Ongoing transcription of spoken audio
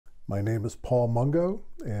My name is Paul Mungo,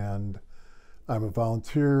 and I'm a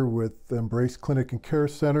volunteer with the Embrace Clinic and Care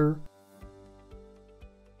Center.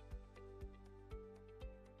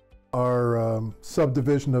 Our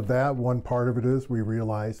subdivision of that, one part of it is we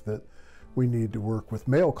realized that we need to work with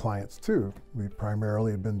male clients too. We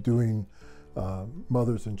primarily have been doing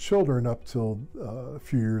mothers and children up till a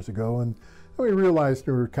few years ago, and we realized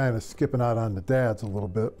we were kind of skipping out on the dads a little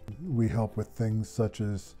bit. We help with things such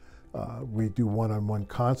as we do one-on-one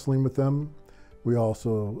counseling with them. We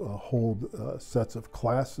also hold sets of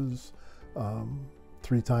classes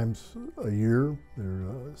 3 times a year.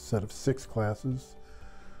 They're a set of 6 classes.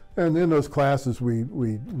 And in those classes, we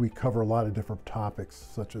cover a lot of different topics,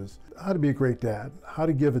 such as how to be a great dad, how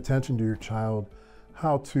to give attention to your child,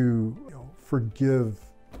 how to forgive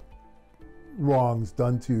wrongs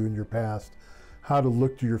done to you in your past, how to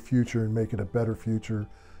look to your future and make it a better future,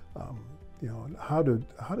 and how to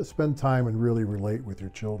spend time and really relate with your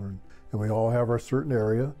children. And we all have our certain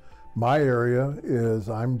area. My area is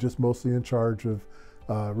I'm just mostly in charge of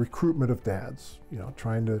recruitment of dads,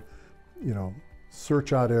 trying to,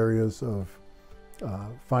 search out areas of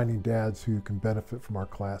finding dads who can benefit from our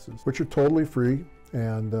classes, which are totally free,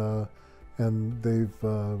 and they've,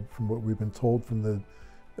 from what we've been told from the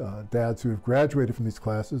dads who have graduated from these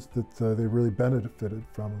classes, that they really benefited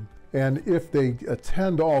from them. And if they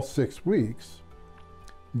attend all 6 weeks,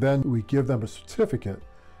 then we give them a certificate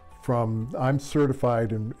from, I'm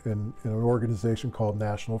certified in an organization called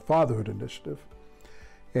National Fatherhood Initiative.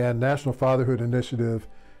 And National Fatherhood Initiative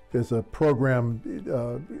is a program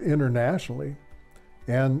internationally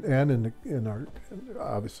and in our,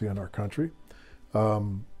 obviously in our country,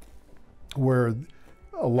 where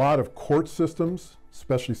a lot of court systems,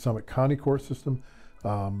 especially Summit County court system,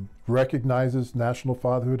 recognizes National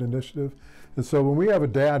Fatherhood Initiative. And so when we have a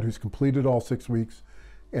dad who's completed all 6 weeks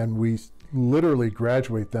and we literally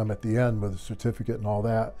graduate them at the end with a certificate and all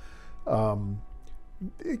that,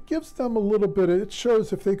 it gives them a little bit, it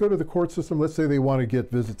shows if they go to the court system, let's say they want to get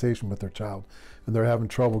visitation with their child and they're having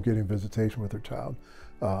trouble getting visitation with their child,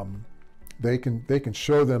 they can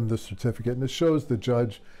show them the certificate, and it shows the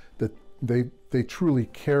judge that they truly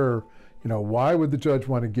care. Why would the judge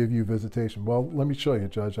want to give you visitation? Well, let me show you,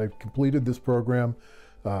 Judge. I completed this program,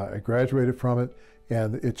 I graduated from it,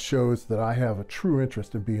 and it shows that I have a true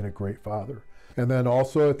interest in being a great father. And then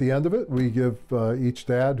also at the end of it, we give each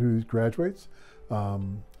dad who graduates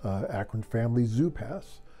Akron Family Zoo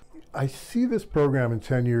Pass. I see this program in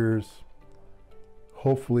 10 years,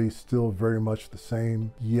 hopefully still very much the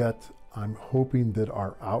same, yet I'm hoping that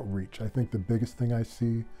our outreach, I think the biggest thing I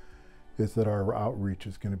see is that our outreach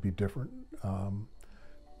is going to be different.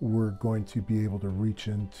 We're going to be able to reach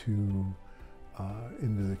into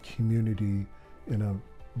the community in a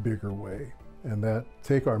bigger way, and that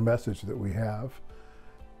take our message that we have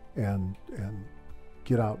and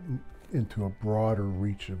get out into a broader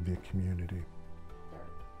reach of the community.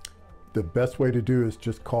 The best way to do is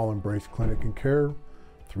just call Embrace Clinic and Care,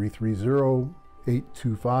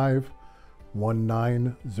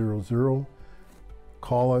 330-825-1900.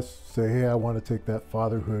 Call us, say, hey, I want to take that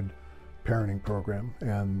fatherhood parenting program,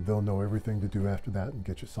 and they'll know everything to do after that and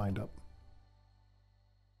get you signed up.